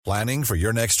Planning for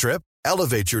your next trip?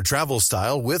 Elevate your travel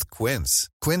style with Quince.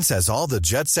 Quince has all the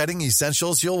jet-setting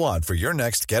essentials you'll want for your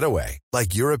next getaway,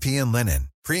 like European linen,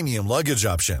 premium luggage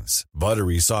options,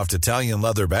 buttery soft Italian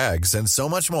leather bags, and so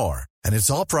much more. And it's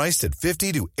all priced at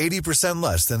 50 to 80%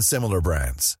 less than similar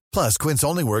brands. Plus, Quince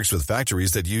only works with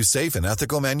factories that use safe and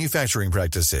ethical manufacturing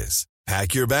practices.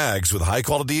 Pack your bags with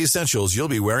high-quality essentials you'll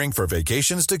be wearing for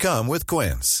vacations to come with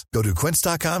Quince. Go to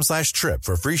quince.com/trip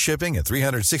for free shipping and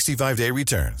 365-day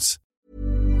returns.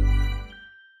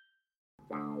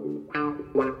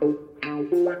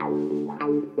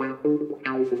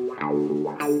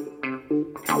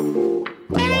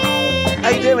 How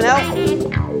you doing, Al?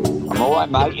 I'm all right,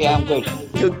 mate. Yeah, I'm good.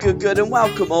 Good. And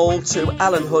welcome all to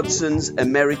Alan Hudson's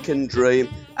American Dream.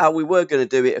 Al, we were going to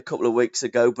do it a couple of weeks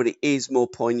ago, but it is more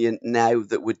poignant now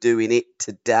that we're doing it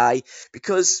today,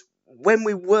 because when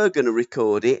we were going to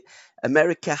record it,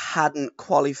 America hadn't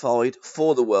qualified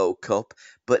for the World Cup,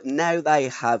 but now they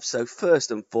have. So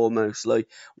first and foremostly,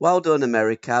 well done,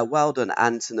 America. Well done,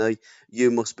 Anthony.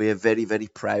 You must be a very, very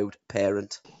proud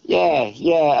parent. Yeah.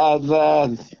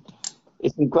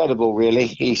 It's incredible, really.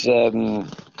 He's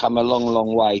come a long,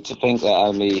 long way. To think that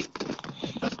only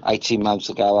 18 months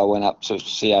ago I went up to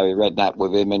see Harry Redknapp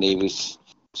with him, and he was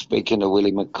speaking to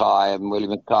Willie Mackay, and Willie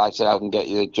Mackay said, I can get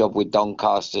you a job with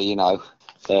Doncaster, and I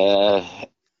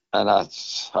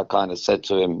kind of said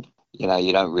to him,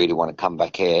 you don't really want to come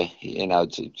back here, and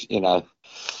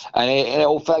it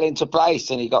all fell into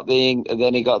place, and he got the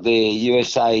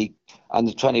USA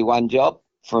under-21 job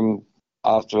from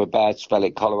after a bad spell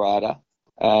at Colorado,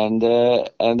 and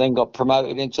then got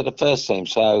promoted into the first team.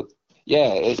 So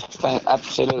yeah, it's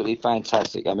absolutely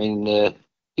fantastic. I mean,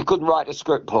 you couldn't write a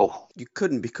script, Paul. You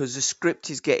couldn't, because the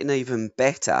script is getting even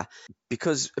better,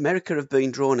 because America have been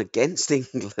drawn against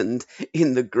England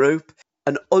in the group.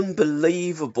 An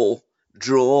unbelievable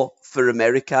draw for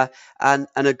America, and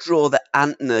a draw that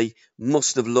Anthony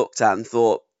must have looked at and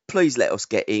thought, please let us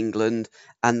get England,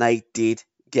 and they did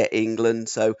get England,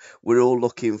 so we're all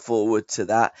looking forward to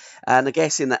that. And I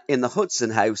guess in the Hudson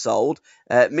household,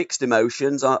 mixed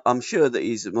emotions. I'm sure that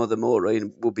his mother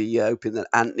Maureen will be hoping that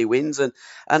Anthony wins, and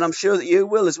I'm sure that you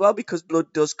will as well, because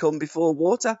blood does come before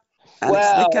water. And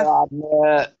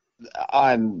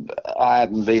I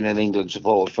haven't been an England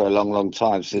supporter for a long, long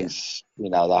time since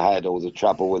I had all the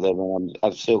trouble with them, and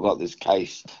I've still got this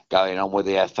case going on with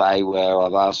the FA where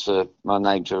I've asked my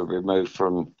name to be removed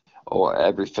from or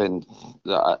everything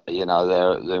that they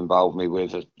involved me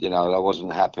with. I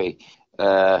wasn't happy,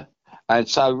 and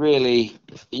so really,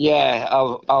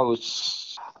 I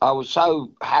was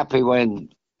so happy when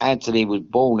Anthony was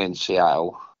born in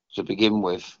Seattle to begin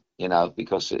with.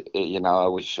 Because I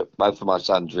wish both of my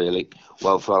sons really,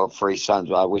 well, for 3 sons,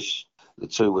 but I wish the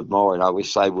 2 with more, and I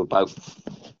wish they were both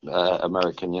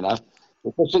American.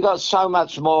 Because they got so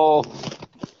much more.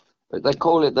 They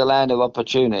call it the land of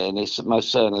opportunity, and it most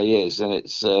certainly is. And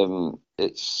it's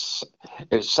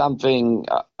something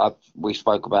we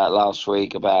spoke about last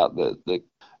week about the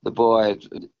boy,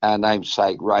 our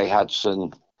namesake Ray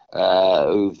Hudson,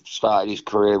 who started his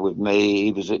career with me.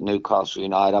 He was at Newcastle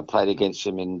United. I played against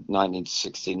him in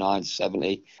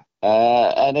 1969-70.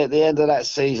 And at the end of that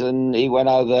season, he went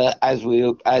over, as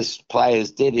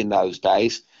players did in those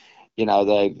days.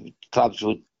 The clubs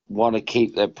would want to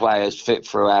keep their players fit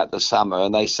throughout the summer,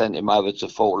 and they sent him over to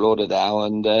Fort Lauderdale,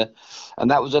 and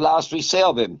that was the last we see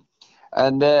of him.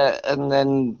 And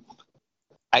then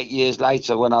 8 years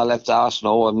later, when I left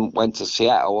Arsenal and went to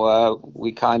Seattle,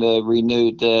 we kind of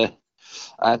renewed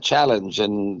our challenge.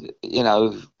 And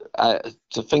to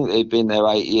think that he'd been there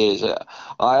 8 years, I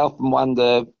often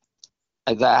wonder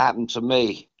if that happened to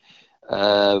me.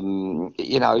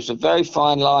 It's a very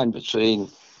fine line between.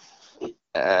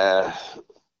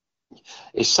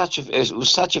 It was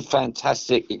such a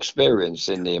fantastic experience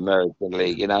in the American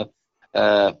League, and I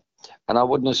I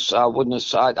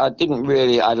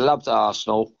loved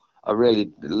Arsenal. I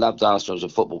really loved Arsenal as a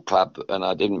football club, and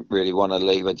I didn't really want to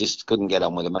leave. I just couldn't get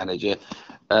on with the manager.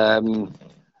 But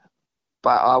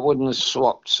I wouldn't have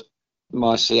swapped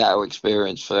my Seattle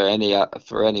experience for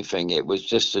anything. It was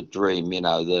just a dream,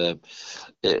 the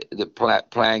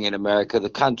playing in America, the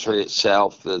country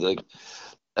itself, the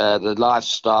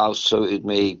lifestyle suited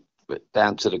me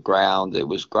down to the ground. It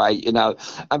was great, and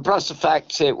plus the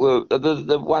fact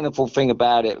the wonderful thing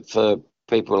about it for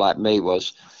people like me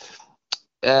was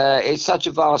it's such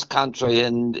a vast country,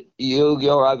 and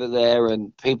you're over there,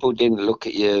 and people didn't look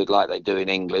at you like they do in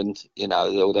England.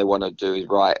 All they want to do is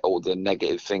write all the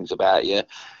negative things about you,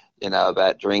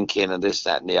 about drinking and this,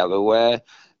 that, and the other. Where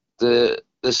the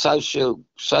social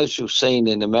scene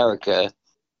in America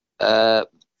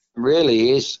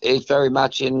really is very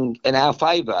much in our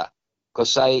favour,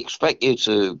 because they expect you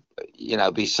to,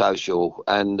 be social.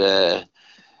 And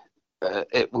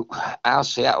our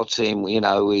Seattle team, we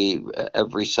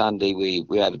every Sunday we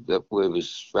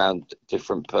was around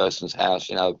different person's house,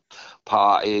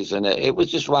 parties, and it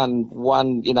was just one,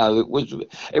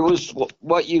 it was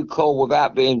what you call,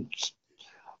 without being,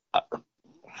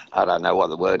 I don't know what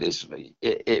the word is.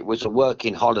 It was a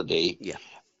working holiday. Yeah.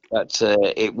 But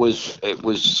it was, I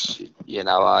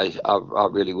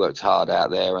really worked hard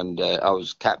out there, and I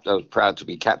was proud to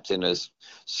be captain of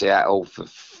Seattle for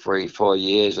 3-4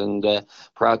 years, and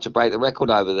proud to break the record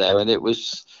over there. And it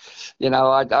was,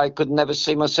 I could never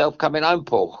see myself coming home,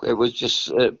 Paul. It was just,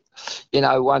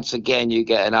 once again, you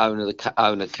get an owner, the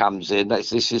owner comes in.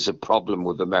 This is a problem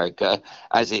with America,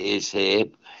 as it is here.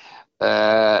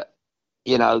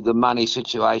 The money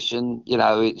situation,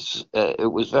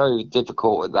 it was very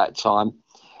difficult at that time.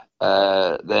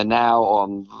 They're now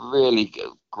on really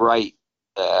great,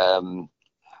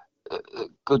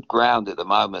 good ground at the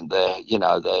moment.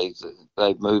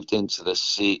 They've moved into the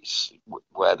seats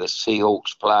where the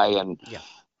Seahawks play, and Yeah.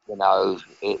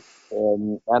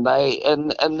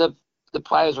 The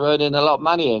players are earning a lot of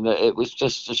money, and it was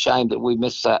just a shame that we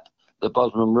missed the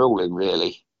Bosman ruling,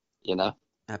 really.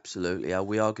 Absolutely.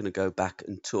 We are going to go back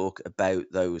and talk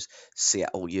about those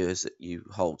Seattle years that you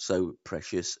hold so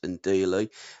precious and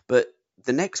dearly. But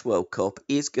the next World Cup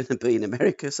is going to be in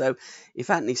America. So if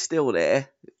Anthony's still there,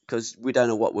 because we don't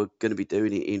know what we're going to be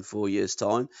doing in 4 years'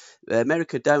 time,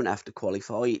 America don't have to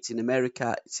qualify. It's in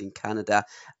America, it's in Canada,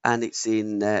 and it's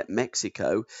in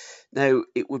Mexico. Now,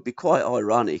 it would be quite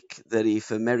ironic that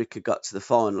if America got to the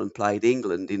final and played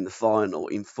England in the final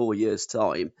in 4 years'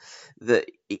 time, that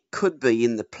it could be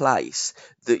in the place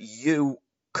that you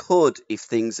could, if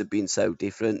things had been so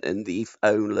different and the if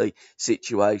only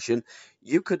situation,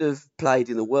 you could have played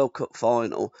in the World Cup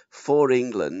final for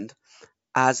England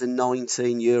as a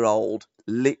 19-year-old,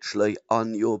 literally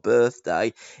on your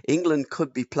birthday. England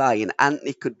could be playing,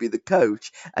 Anthony could be the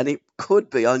coach, and it could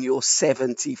be on your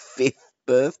 75th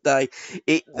birthday.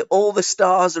 All the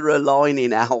stars are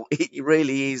aligning now. It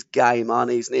really is game on,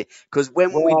 isn't it? Because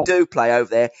when we Well, do play over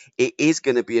there, it is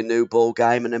going to be a new ball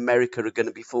game, and America are going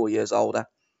to be 4 years older.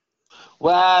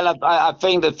 Well, I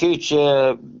think the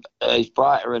future is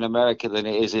brighter in America than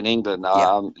it is in England.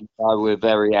 Yeah, We're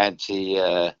very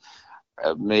anti.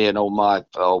 Me and all my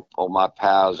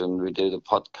pals, and we do the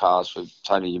podcast with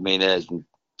Tony Jimenez and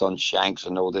Don Shanks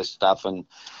and all this stuff, and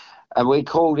we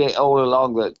called it all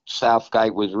along that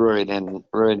Southgate was ruining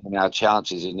our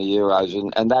chances in the Euros,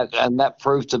 and that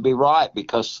proved to be right,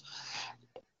 because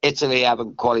Italy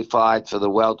haven't qualified for the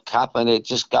World Cup, and it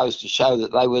just goes to show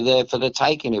that they were there for the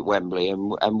taking at Wembley,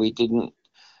 and we didn't.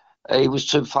 He was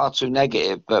far too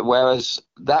negative. But whereas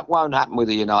that won't happen with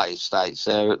the United States,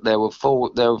 they're a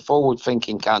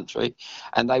forward-thinking country,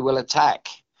 and they will attack.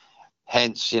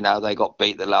 Hence, they got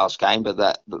beat the last game, but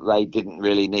that they didn't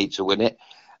really need to win it.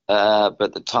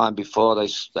 But the time before,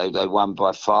 they won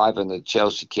by 5, and the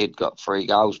Chelsea kid got 3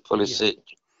 goals, Pulisic.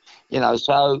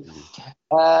 So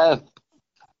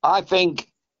I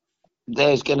think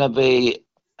there's going to be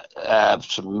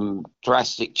some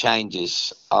drastic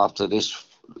changes after this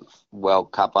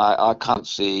World Cup. I can't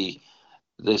see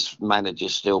this manager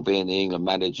still being the England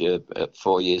manager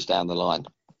 4 years down the line.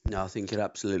 no, I think you're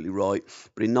absolutely right.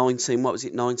 But in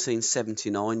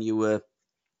 1979, you were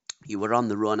on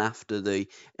the run after the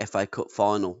FA Cup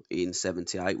final in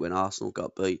 '78 when Arsenal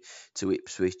got beat to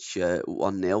Ipswich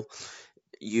 1-0.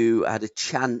 You had a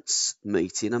chance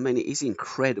meeting. I mean, it is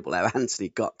incredible how Anthony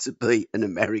got to be an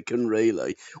American,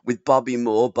 really, with Bobby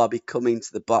Moore. Bobby come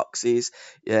into the boxes,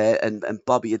 and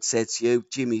Bobby had said to you,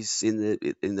 Jimmy's in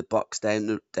the box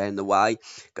down the way.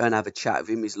 Go and have a chat with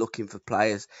him. He's looking for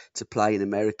players to play in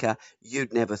America.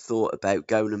 You'd never thought about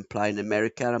going and playing in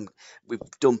America. We've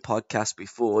done podcasts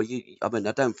before. I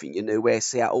don't think you knew where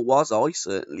Seattle was. I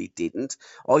certainly didn't.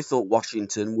 I thought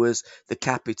Washington was the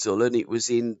capital, and it was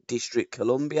in District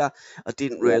Columbia. I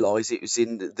didn't realise it was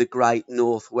in the great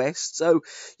Northwest. So,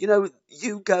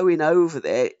 you going over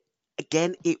there,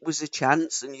 again, it was a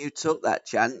chance, and you took that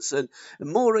chance. And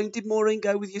did Maureen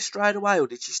go with you straight away, or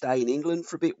did she stay in England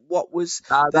for a bit? What was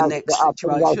the next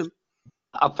situation?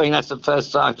 I think that's the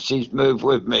first time she's moved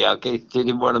with me. She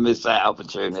didn't want to miss that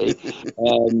opportunity.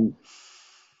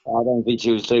 I don't think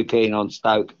she was too keen on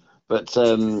Stoke, but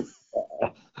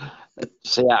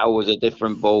Seattle was a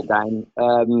different ball game.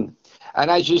 And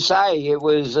as you say, it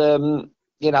was, 1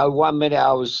 minute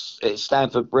I was at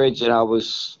Stamford Bridge, and I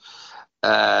was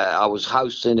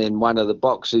hosting in one of the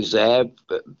boxes there,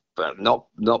 but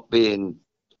not being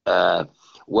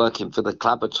working for the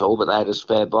club at all, but they had a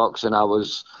spare box, and I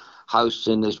was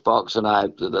hosting this box, and I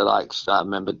had the likes. I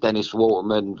remember Dennis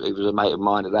Waterman, he was a mate of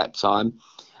mine at that time,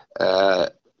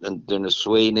 and Dennis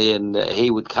Sweeney, and he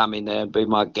would come in there and be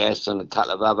my guest, and a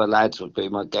couple of other lads would be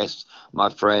my guests, my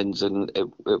friends, and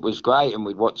it was great. And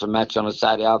we'd watch a match on a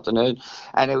Saturday afternoon,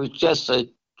 and it was just a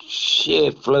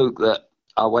sheer fluke that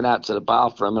I went out to the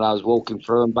bathroom and I was walking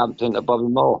through and bumped into Bobby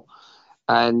Moore,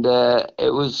 and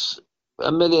it was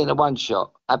a million to one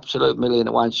shot, absolute million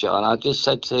to one shot. And I just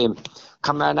said to him,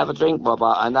 "Come round and have a drink, Bob."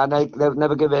 And they would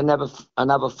never give it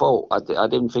another thought. I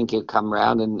didn't think he'd come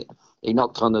round, and he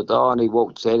knocked on the door and he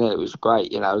walked in, and it was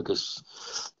great, because,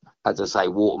 as I say,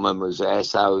 Waterman was there,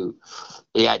 so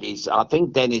he had his. I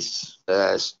think Dennis.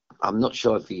 I'm not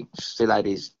sure if he still had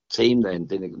his team then.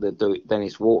 The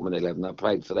Dennis Waterman 11. I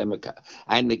played for them,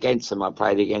 and against them, I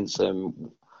played against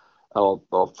them. Or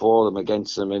for them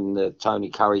against them in Tony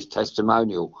Curry's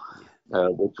testimonial,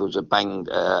 which was a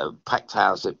packed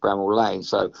house at Bramall Lane.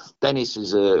 So Dennis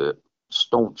is a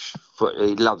staunch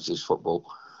he loves his football.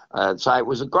 So it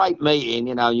was a great meeting.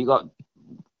 You got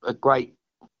a great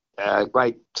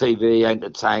TV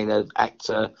entertainer,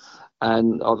 actor,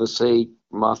 and obviously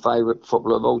my favourite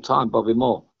footballer of all time, Bobby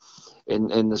Moore,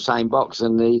 in the same box.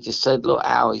 And he just said, "Look,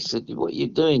 Al," he said, "what are you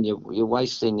doing? You're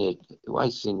wasting your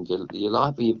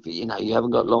life. You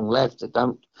haven't got long left.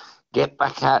 Don't get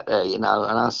back out there, And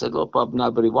I said, "Look, Bob,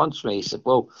 nobody wants me." He said,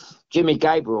 "Well, Jimmy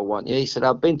Gabriel want you." He said,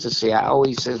 "I've been to Seattle."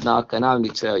 He says, "No, I can only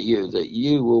tell you that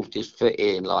you will just fit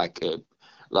in like a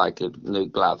new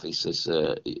glove." He says,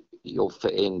 "You'll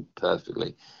fit in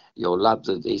perfectly. You'll love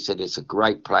it." He said, "It's a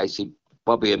great place."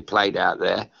 Bobby had played out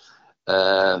there.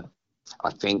 I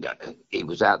think he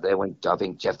was out there when I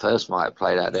think Jeff Hurst might have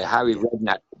played out there. Harry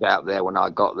Redknapp was out there when I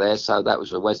got there, so that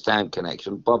was a West Ham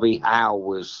connection. Bobby Howe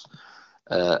was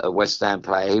a West Ham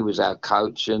player. He was our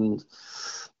coach, and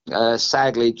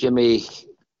sadly, Jimmy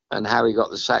and Harry got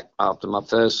the sack after my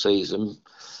first season.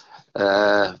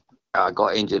 I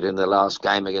got injured in the last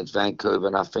game against Vancouver,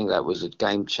 and I think that was a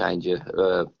game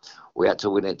changer. We had to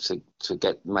win it to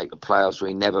make the playoffs.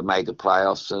 We never made the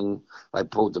playoffs, and they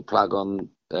pulled the plug on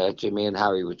Jimmy and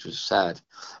Harry, which was sad.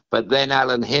 But then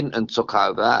Alan Hinton took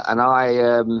over, and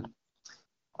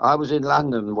I was in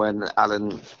London when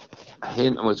Alan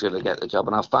Hinton was going to get the job,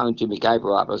 and I phoned Jimmy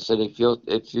Gabriel up. I said, if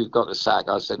you've got the sack,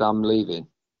 I said, I'm leaving.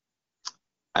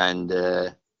 And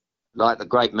like the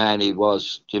great man he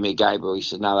was, Jimmy Gabriel, he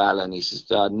said, "No, Alan," he says,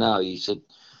 "No," he said,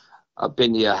 "I've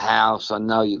been to your house. I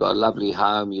know you've got a lovely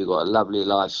home. You've got a lovely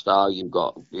lifestyle. You've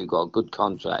got a good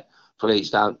contract. Please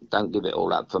don't give it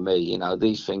all up for me.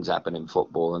 These things happen in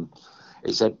football." And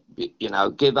he said,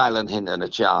 "Give Alan Hinton a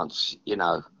chance.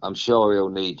 I'm sure he'll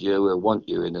need you. He'll want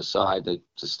you in the side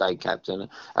to stay captain."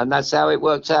 And that's how it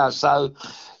worked out. So,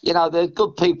 there's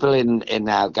good people in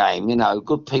our game,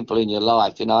 good people in your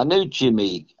life. I knew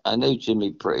Jimmy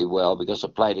pretty well because I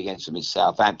played against him in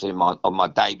Southampton on my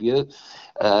debut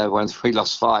when we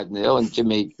lost 5-0, and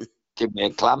Jimmy gave me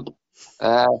a clump.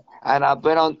 And I've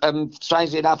been on,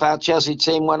 strangely enough, our Chelsea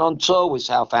team went on tour with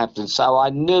Southampton. So I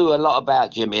knew a lot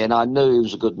about Jimmy, and I knew he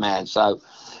was a good man. So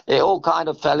it all kind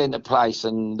of fell into place.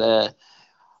 And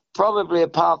probably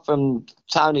apart from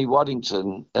Tony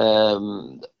Waddington,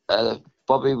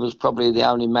 Bobby was probably the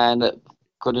only man that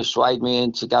could have swayed me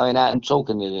into going out and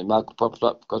talking to him.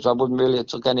 Because I wouldn't really have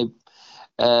took any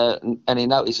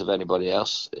notice of anybody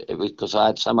else. It was because I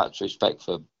had so much respect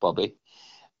for Bobby.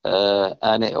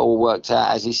 And it all worked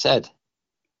out as he said.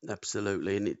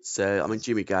 Absolutely, and it's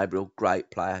Jimmy Gabriel, great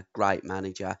player, great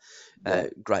manager,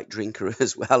 great drinker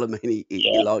as well. He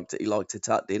liked to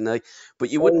tut, didn't he? But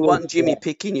you wouldn't want Jimmy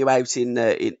picking you out in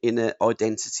an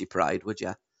identity parade, would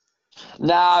you?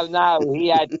 No, he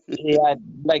had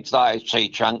legs like a tree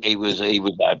trunk. He would have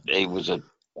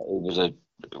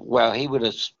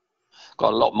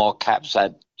got a lot more caps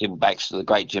had Jim Baxter, the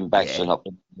great Jim Baxter, not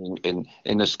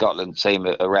in the Scotland team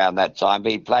around that time.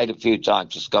 But he played a few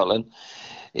times for Scotland.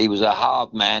 He was a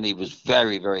hard man. He was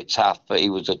very, very tough, but he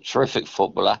was a terrific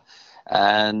footballer,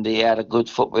 and he had a good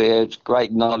football. He had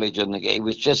great knowledge, and he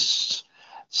was just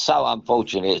so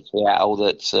unfortunate, Seattle,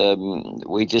 that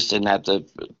we just didn't have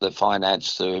the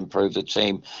finance to improve the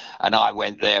team. And I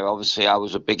went there. Obviously, I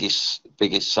was the biggest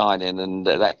signing, and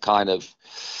that kind of,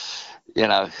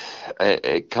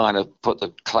 it kind of put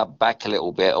the club back a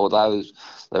little bit. Although,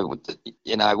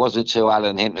 it wasn't until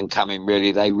Alan Hinton came in,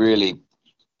 really, they really.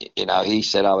 He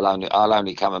said, I'll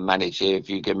only come and manage here if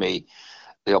you give me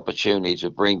the opportunity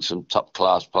to bring some top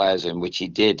class players in, which he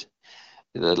did.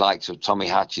 The likes of Tommy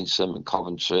Hutchinson and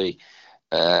Coventry,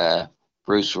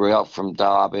 Bruce Riot from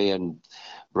Derby, and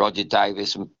Roger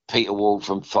Davis and Peter Ward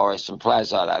from Forest and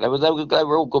players like that. They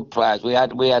were all good players. We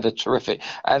had a terrific,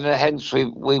 and hence we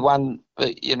won.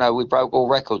 We broke all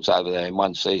records over there in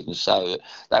one season, so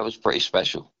that was pretty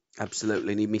special.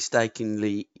 Absolutely, and he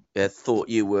mistakenly thought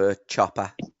you were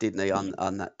Chopper, didn't he,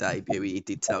 on that debut? He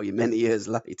did tell you many years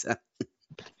later.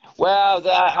 Well,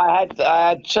 I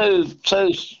had two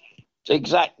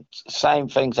exact same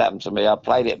things happened to me. I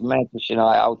played at Manchester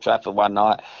United, Old Trafford one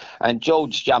night, and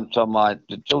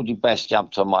Georgie Best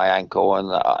jumped on my ankle,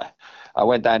 and I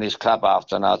went down his club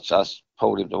after, and I just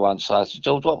pulled him to one side. I said,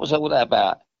 George, what was all that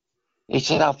about? He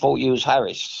said, I thought you was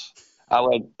Harris. I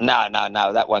went, no,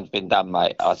 that one's been done,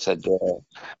 mate. I said,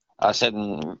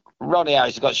 Ronnie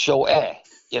Harris has got short hair.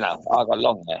 I got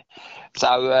long hair.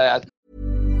 So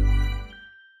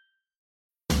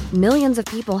Millions of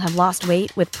people have lost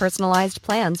weight with personalized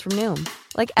plans from Noom.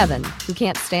 Like Evan, who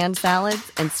can't stand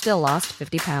salads and still lost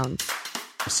 50 pounds.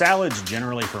 Salads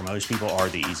generally for most people are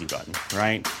the easy button,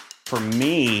 right? For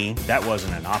me, that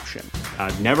wasn't an option.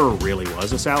 I never really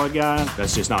was a salad guy.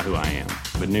 That's just not who I am.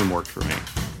 But Noom worked for me.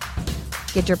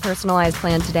 Get your personalized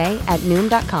plan today at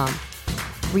Noom.com.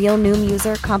 Real Noom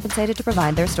user compensated to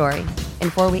provide their story. In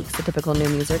 4 weeks, the typical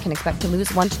Noom user can expect to lose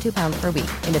 1 to 2 pounds per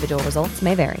week. Individual results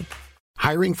may vary.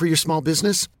 Hiring for your small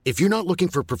business? If you're not looking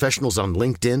for professionals on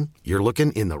LinkedIn, you're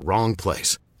looking in the wrong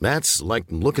place. That's like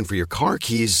looking for your car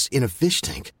keys in a fish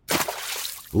tank.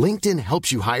 LinkedIn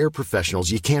helps you hire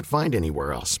professionals you can't find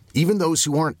anywhere else, even those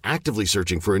who aren't actively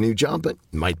searching for a new job but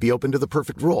might be open to the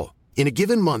perfect role. In a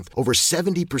given month, over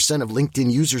 70% of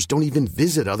LinkedIn users don't even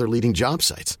visit other leading job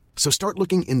sites. So start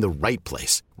looking in the right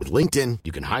place. With LinkedIn,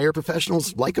 you can hire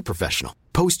professionals like a professional.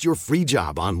 Post your free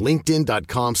job on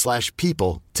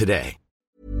linkedin.com/people today.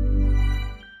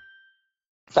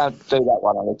 don't do that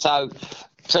one on it. So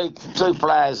two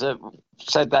players that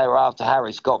said they were after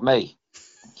Harris got me.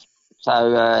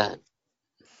 So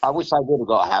I wish they would have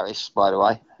got Harris, by the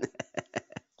way.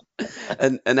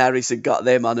 And Harris had got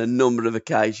them on a number of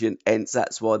occasions, hence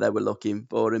that's why they were looking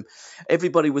for him.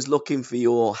 Everybody was looking for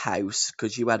your house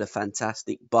because you had a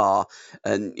fantastic bar,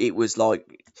 and it was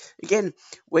like, again,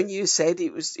 when you said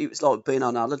it was like being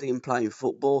on holiday and playing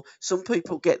football. Some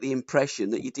people get the impression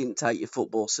that you didn't take your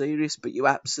football serious, but you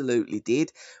absolutely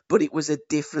did. But it was a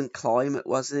different climate,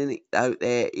 wasn't it, out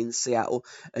there in Seattle?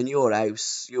 And your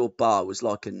house, your bar, was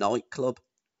like a nightclub.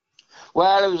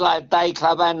 Well, it was like a day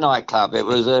club and night club. It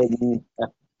was, the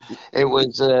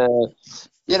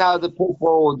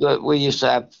people that we used to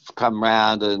have come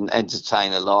round and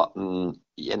entertain a lot. And,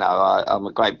 I'm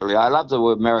a great believer. I love the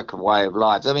American way of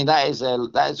life. I mean, that is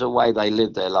a way they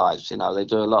live their lives. They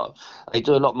do a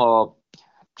lot more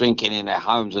drinking in their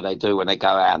homes than they do when they go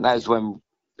out. And that's when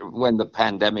the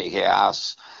pandemic hit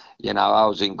us, I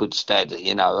was in good stead.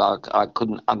 I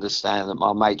couldn't understand that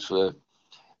my mates were,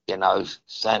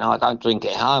 saying, I don't drink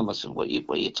at home. I said, what are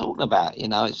you talking about?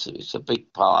 It's a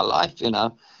big part of life,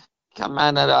 Come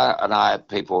on, and I had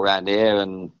people around here,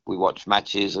 and we watched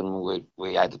matches, and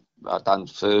I'd done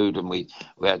food, and we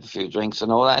had a few drinks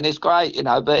and all that, and it's great,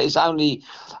 but it's only,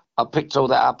 I picked all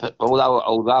that up,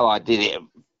 although I did it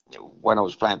when I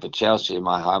was playing for Chelsea in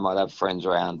my home. I'd have friends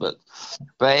around, but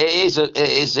it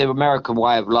is the American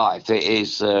way of life. It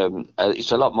is,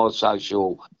 it's a lot more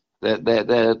social.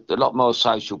 They're a lot more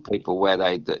social people where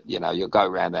you go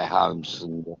around their homes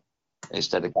and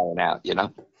instead of going out,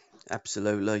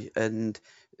 Absolutely. And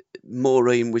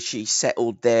Maureen, was she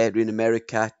settled there in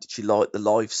America? Did she like the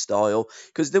lifestyle?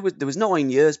 Because there was 9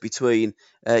 years between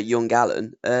young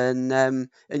Alan and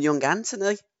young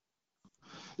Anthony.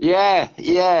 Yeah,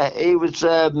 he was.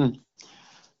 Alan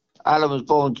was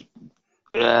born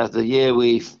the year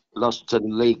we lost to the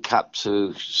League Cup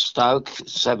to Stoke,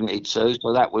 72.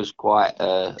 So that was quite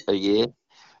a year.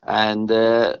 And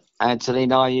Anthony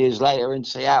 9 years later in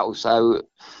Seattle. So,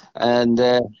 and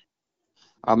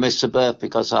I missed the birth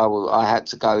because I had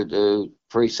to go to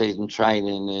pre-season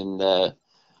training in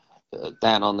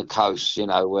down on the coast,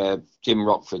 where Jim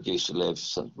Rockford used to live,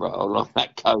 so, right along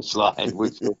that coastline.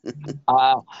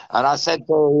 And I said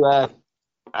to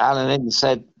Alan,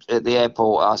 said at the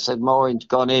airport, I said, Maureen's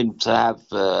gone in to have,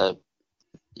 the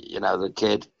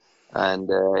kid. And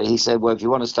he said, well, if you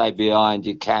want to stay behind,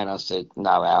 you can. I said,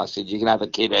 no, Al. I said, you can have a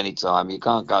kid anytime. You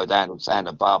can't go down to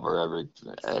Santa Barbara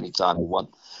anytime you want.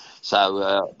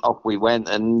 So off we went,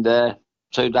 and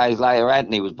 2 days later,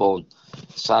 Anthony was born.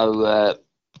 So,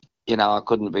 I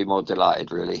couldn't be more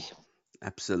delighted, really.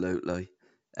 Absolutely.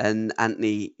 And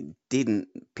Anthony didn't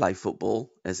play football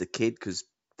as a kid because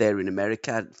there in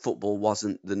America, football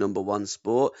wasn't the number one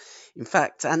sport. In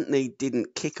fact, Anthony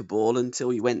didn't kick a ball until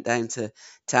he went down to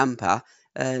Tampa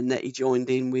and he joined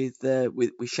in with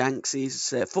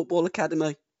Shanks's football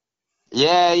academy.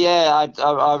 Yeah.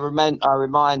 I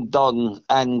remind Don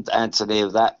and Anthony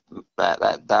of that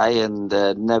day, and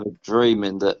never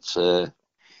dreaming that.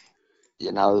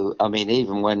 I mean,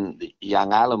 even when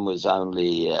young Alan was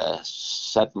only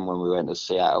 7 when we went to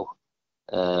Seattle,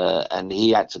 and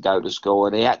he had to go to school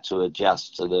and he had to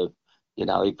adjust to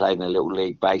he played in a little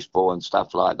league baseball and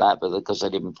stuff like that, but because they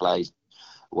didn't play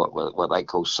what they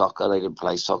call soccer, they didn't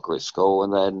play soccer at school,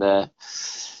 and then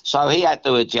so he had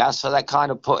to adjust. So that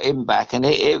kind of put him back, and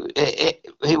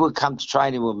he would come to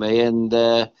training with me,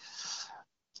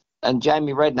 and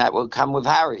Jamie Redknapp would come with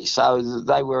Harry. So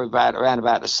they were around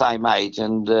about the same age.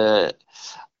 And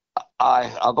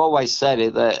I've always said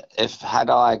it that had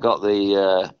I got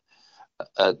the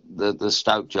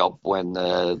Stoke job when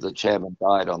the chairman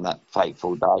died on that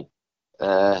fateful day,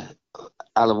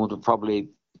 Alan would have probably,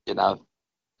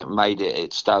 made it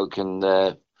at Stoke and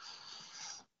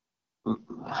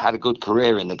had a good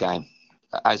career in the game,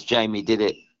 as Jamie did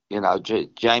it.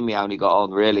 Jamie only got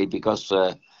on really because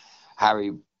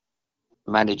Harry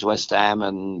managed West Ham,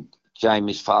 and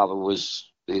Jamie's father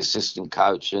was the assistant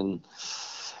coach, and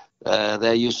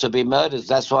there used to be murders.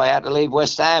 That's why I had to leave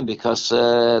West Ham, because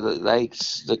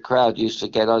the crowd used to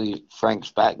get on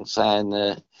Frank's back and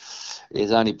saying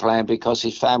he's only playing because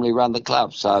his family run the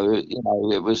club. So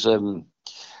it was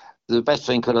the best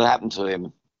thing could have happened to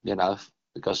him,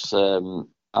 because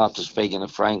after speaking to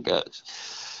Frank,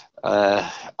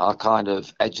 I kind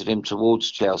of edged him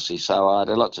towards Chelsea, so I had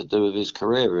a lot to do with his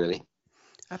career, really.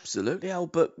 Absolutely, Al.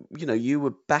 But you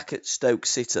were back at Stoke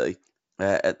City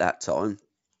at that time,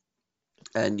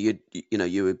 and you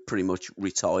were pretty much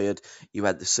retired. You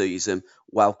had the season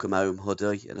Welcome Home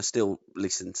hoodie, and I still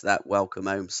listen to that Welcome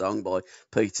Home song by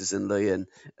Peters and Lee, and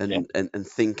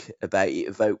think about it.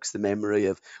 Evokes the memory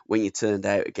of when you turned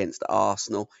out against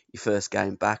Arsenal, your first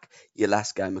game back. Your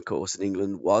last game, of course, in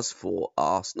England was for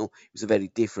Arsenal. It was a very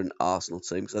different Arsenal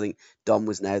team, because I think Don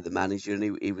was now the manager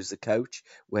and he was the coach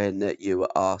when you were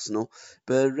Arsenal.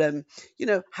 But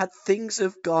had things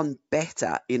have gone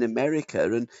better in America,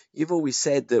 and you've always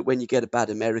said that when you get a bad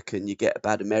American, you get a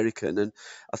bad American. And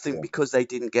I think because they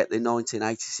didn't get the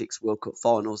 1986 World Cup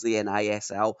finals, the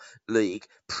NASL league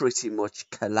pretty much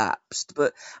collapsed.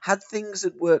 But had things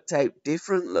had worked out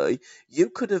differently,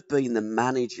 you could have been the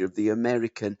manager of the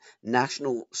American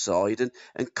national side and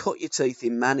cut your teeth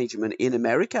in management in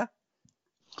America.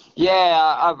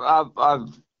 Yeah, I've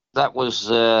that was,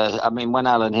 I mean, when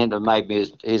Alan Hinton made me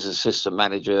his assistant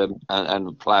manager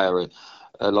and player,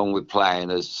 along with playing,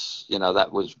 as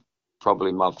that was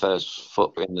probably my first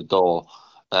foot in the door,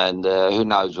 and who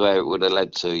knows where it would have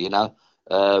led to,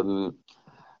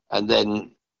 and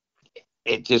then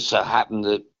it just so happened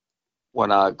that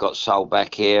when I got sold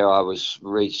back here, I was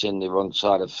reaching the wrong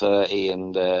side of 30,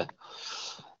 and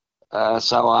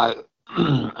so I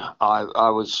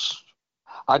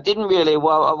didn't really,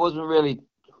 I wasn't really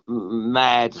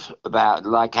mad about,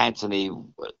 like Anthony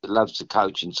loves the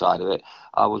coaching side of it.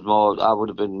 I would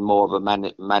have been more of a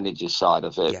manager side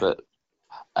of it, but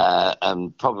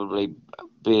and probably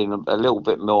being a little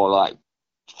bit more like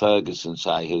Ferguson,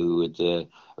 say, who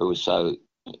was so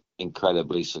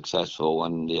incredibly successful,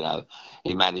 and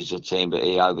he managed the team, but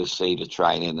he oversee the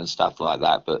training and stuff like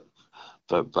that. But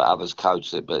others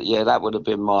coached it. But yeah, that would have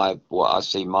been what I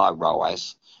see my role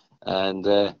as. And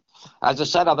as I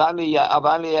said, I've only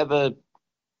ever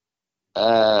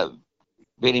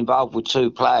been involved with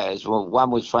 2 players. Well,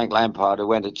 one was Frank Lampard, who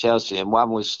went to Chelsea, and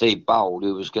one was Steve Bold,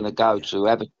 who was going to go to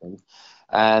Everton.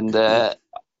 And I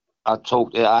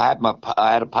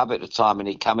had a pub at the time, and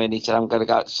he come in. He said, "I'm going to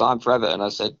go sign for Everton." I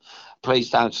said, "Please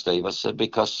don't, Steve." I said,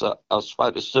 because I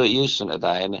spoke to Stuart Houston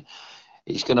today, and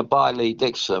he's going to buy Lee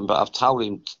Dixon, but I've told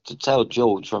him to tell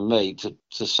George from me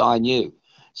to sign you.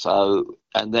 So,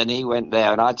 and then he went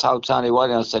there, and I told Tony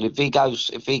Whiting, I said, if he goes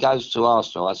to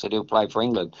Arsenal, I said he'll play for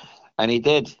England, and he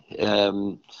did.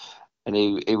 And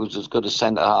he was as good a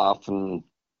centre half, and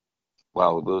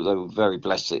well, they were very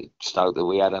blessed at Stoke that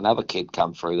we had another kid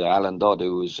come through there, Alan Dodd,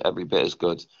 who was every bit as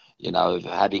good.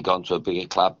 Had he gone to a bigger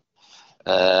club,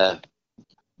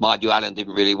 mind you, Alan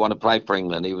didn't really want to play for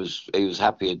England. He was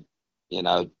happier,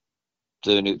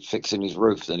 fixing his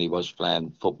roof than he was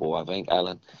playing football, I think,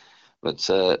 Alan. But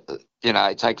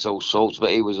it takes all sorts.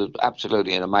 But he was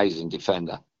absolutely an amazing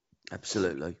defender.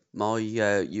 Absolutely.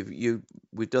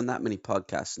 We've done that many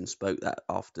podcasts and spoke that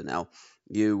often now.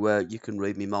 You can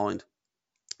read me mind.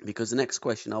 Because the next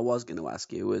question I was going to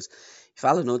ask you was, if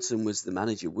Alan Hudson was the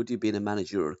manager, would you have been a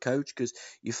manager or a coach? Because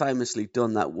you famously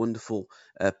done that wonderful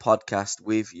podcast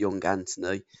with young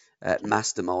Anthony,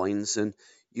 Masterminds, and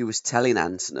you was telling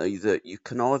Anthony that you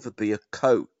can either be a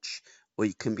coach or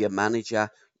you can be a manager.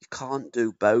 You can't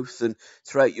do both. And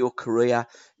throughout your career,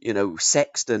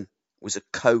 Sexton was a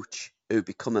coach who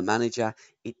become a manager.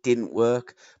 It didn't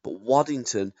work. But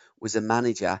Waddington was a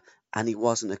manager and he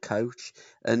wasn't a coach.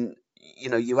 And,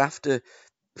 you have to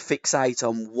fixate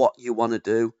on what you want to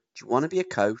do. Do you want to be a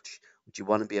coach or do you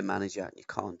want to be a manager? You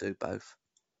can't do both.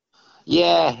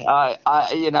 Yeah,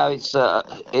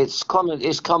 it's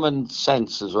common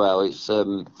sense as well. It's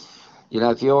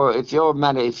if you're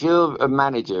a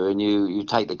manager and you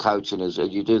take the coaching as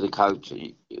you do the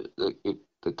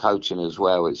coaching as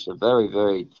well, it's a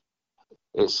very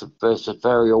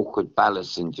awkward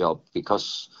balancing job,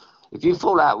 because if you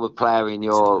fall out with a player in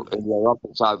your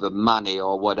office over money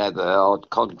or whatever, or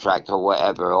contract or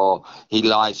whatever, or he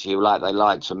lies to you like they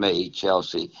lied to me,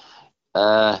 Chelsea,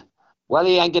 well,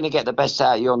 he ain't going to get the best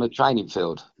out of you on the training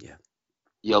field. Yeah,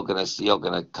 you're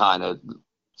gonna kind of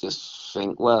just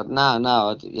think, well,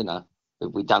 no,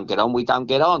 if we don't get on, we don't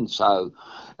get on. So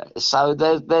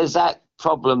there's that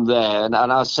problem there, and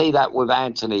I see that with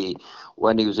Anthony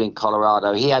when he was in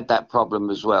Colorado. He had that problem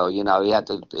as well. He had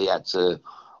to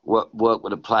work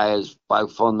with the players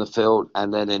both on the field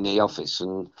and then in the office,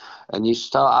 and you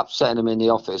start upsetting them in the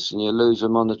office and you lose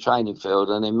them on the training field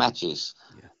and in matches.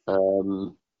 Yeah.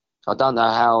 I don't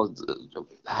know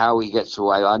how he gets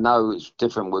away. I know it's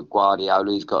different with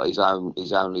Guardiola. He's got his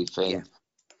only thing.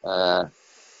 Yeah.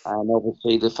 And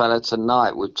obviously the fella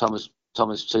tonight with Thomas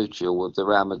Tuchel with the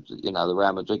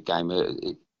Real Madrid game,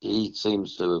 he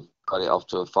seems to have got it off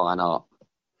to a fine art.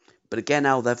 But again,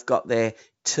 now they've got their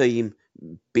team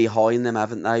behind them,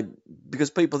 haven't they? Because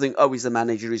people think, oh, he's the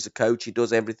manager, he's the coach, he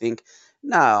does everything.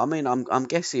 No, I mean, I'm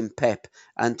guessing Pep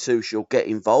and Tuchel get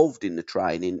involved in the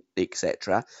training,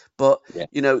 etc. But, yeah.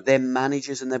 They're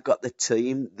managers and they've got the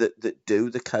team that do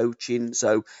the coaching.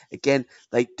 So, again,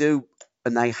 they do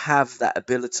and they have that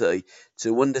ability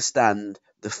to understand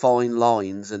the fine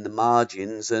lines and the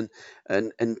margins and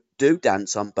do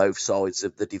dance on both sides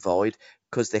of the divide,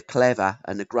 because they're clever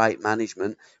and a great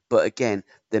management. But again,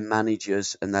 they're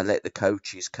managers and they let the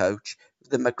coaches coach.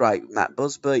 The great Matt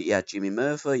Busby, yeah, Jimmy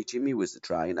Murphy. Jimmy was the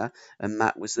trainer and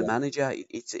Matt was the manager.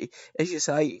 It's as you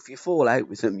say, if you fall out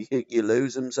with them, you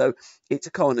lose them. So it's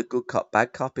a kind of good cop,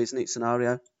 bad cop, isn't it,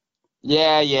 scenario?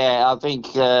 Yeah. I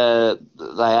think they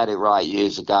had it right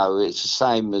years ago. It's the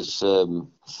same as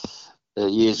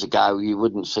years ago. You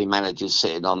wouldn't see managers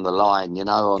sitting on the line,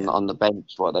 on the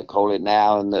bench, what they call it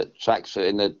now, and the tracks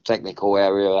in the technical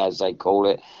area, as they call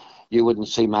it. You wouldn't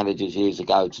see managers years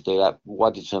ago to do that.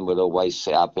 Waddington would always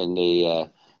sit up in the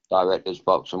director's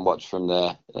box and watch from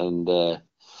there, and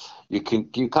you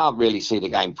can't really see the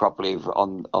game properly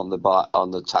on the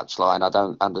touchline. I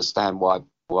don't understand why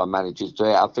managers do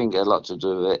it. I think a lot to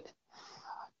do with it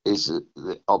is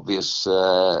the obvious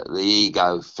the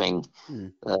ego thing.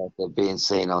 They're being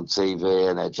seen on TV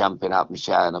and they're jumping up and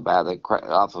shouting about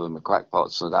half of them are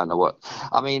crackpots. I don't know what.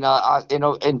 I mean,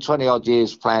 in 20 odd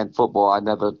years playing football, I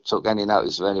never took any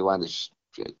notice of anyone that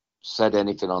said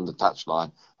anything on the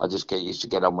touchline. I just get used to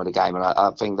get on with the game, and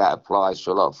I think that applies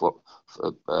to a lot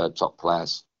of top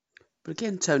players. But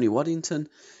again, Tony Waddington,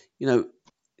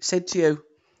 said to you,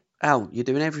 Al, you're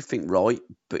doing everything right,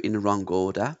 but in the wrong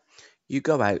order. You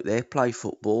go out there, play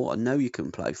football. I know you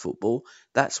can play football.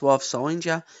 That's why I've signed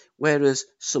you. Whereas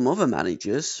some other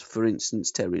managers, for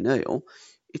instance, Terry Neal,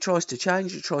 he tries to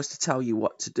change, he tries to tell you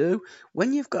what to do.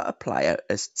 When you've got a player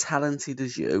as talented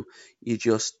as you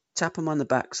just tap him on the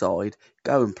backside,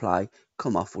 go and play,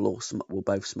 come off, we'll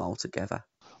both smile together.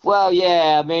 Well,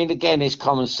 yeah, I mean, again, it's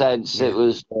common sense. Yeah. It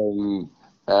was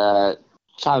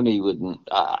Tony wouldn't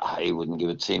give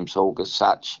a team talk as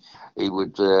such. He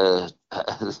would. The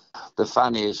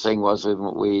funniest thing was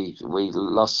when we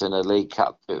lost in a League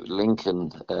Cup at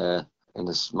Lincoln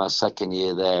in my second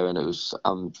year there, and it was it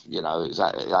was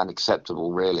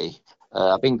unacceptable, really.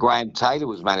 I think Graham Taylor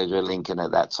was manager of Lincoln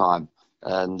at that time,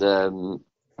 and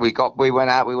we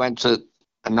went to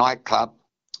a nightclub.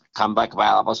 Come back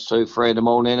about 2-3 in the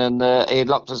morning, and he had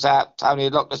locked us out. Tony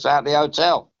had locked us out of the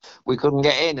hotel. We couldn't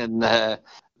get in, and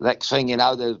next thing you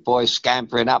know, the boys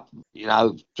scampering up,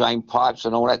 drain pipes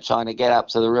and all that, trying to get up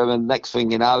to the room. And next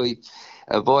thing you know,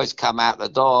 a voice come out the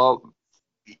door.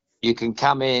 You can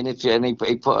come in and he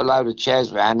put a load of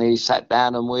chairs around. And he sat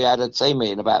down, and we had a team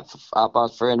meeting about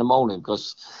 3:30 in the morning,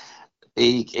 because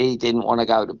he didn't want to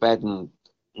go to bed and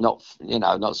not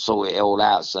sort it all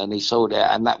out. So, and he sorted it,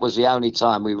 and that was the only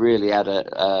time we really had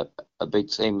a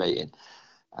big team meeting.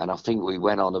 And I think we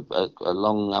went on a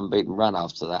long unbeaten run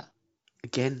after that.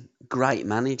 Again, great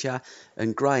manager,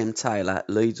 and Graham Taylor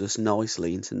leads us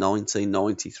nicely into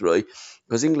 1993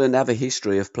 because England have a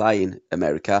history of playing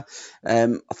America.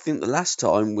 I think the last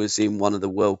time was in one of the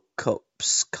World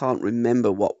Cups. Can't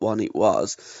remember what one it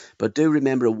was, but I do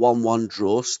remember a 1-1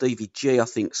 draw. Stevie G, I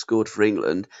think, scored for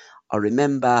England. I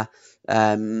remember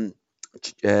who's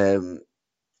a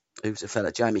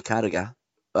fella, Jamie Carragher,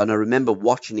 and I remember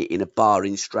watching it in a bar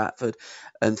in Stratford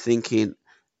and thinking,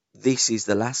 this is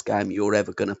the last game you're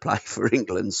ever going to play for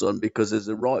England, son, because as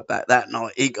a right back that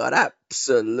night, he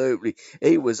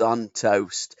was on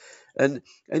toast. And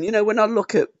when I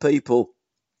look at people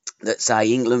that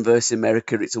say England versus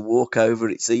America, it's a walkover,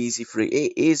 it's easy for it.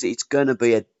 It is. It's going to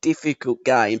be a difficult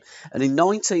game. And in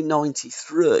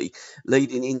 1993,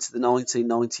 leading into the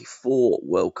 1994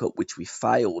 World Cup, which we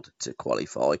failed to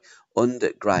qualify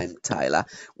under Graham Taylor,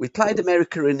 we played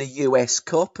America in the US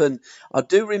Cup, and I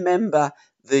do remember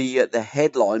the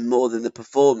headline more than the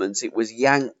performance. It was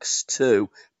Yanks 2,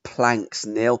 Planks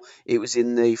 0. It was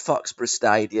in the Foxborough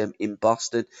Stadium in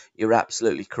Boston. You're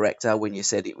absolutely correct, Al, when you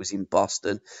said it was in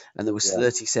Boston, and there was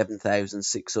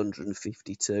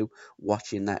 37,652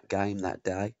 watching that game that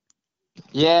day.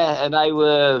 Yeah, and they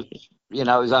were, it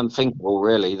was unthinkable,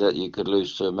 really, that you could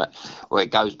lose to them. Well,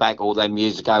 it goes back all them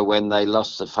years ago when they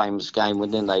lost the famous game,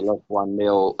 when then they lost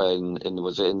 1-0,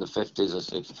 was it in the 50s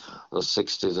or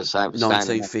 60s or something?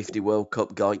 1950 World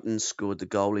Cup, Guyton scored the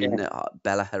goal in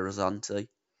Belo Horizonte.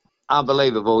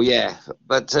 Unbelievable, yeah.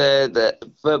 But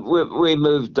we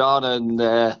moved on, and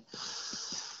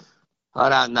I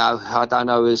don't know.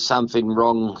 There's something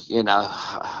wrong,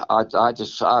 I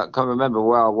can't remember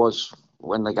where I was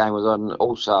when the game was on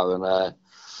also, and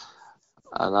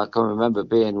I can remember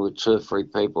being with 2 or 3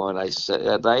 people, and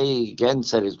they again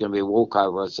said it's going to be a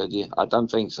walkover. I said, yeah, I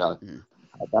don't think so.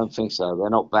 I don't think so.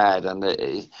 They're not bad, and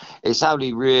it's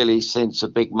only really since the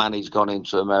big money's gone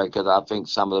into America that I think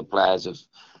some of the players have.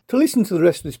 To listen to the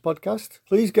rest of this podcast,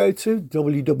 please go to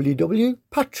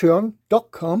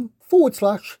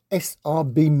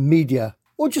www.patreon.com/SRB Media,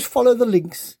 or just follow the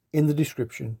links in the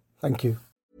description. Thank you.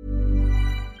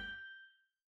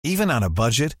 Even on a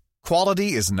budget,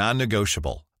 quality is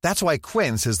non-negotiable. That's why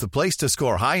Quince is the place to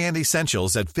score high-end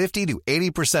essentials at 50 to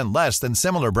 80% less than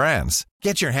similar brands.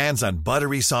 Get your hands on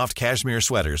buttery soft cashmere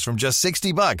sweaters from just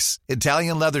 $60,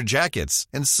 Italian leather jackets,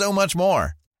 and so much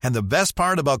more. And the best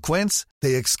part about Quince,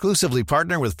 they exclusively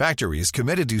partner with factories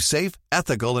committed to safe,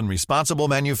 ethical, and responsible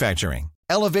manufacturing.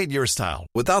 Elevate your style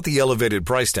without the elevated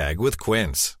price tag with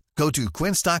Quince. Go to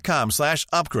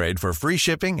quince.com/upgrade for free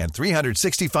shipping and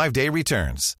 365-day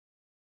returns.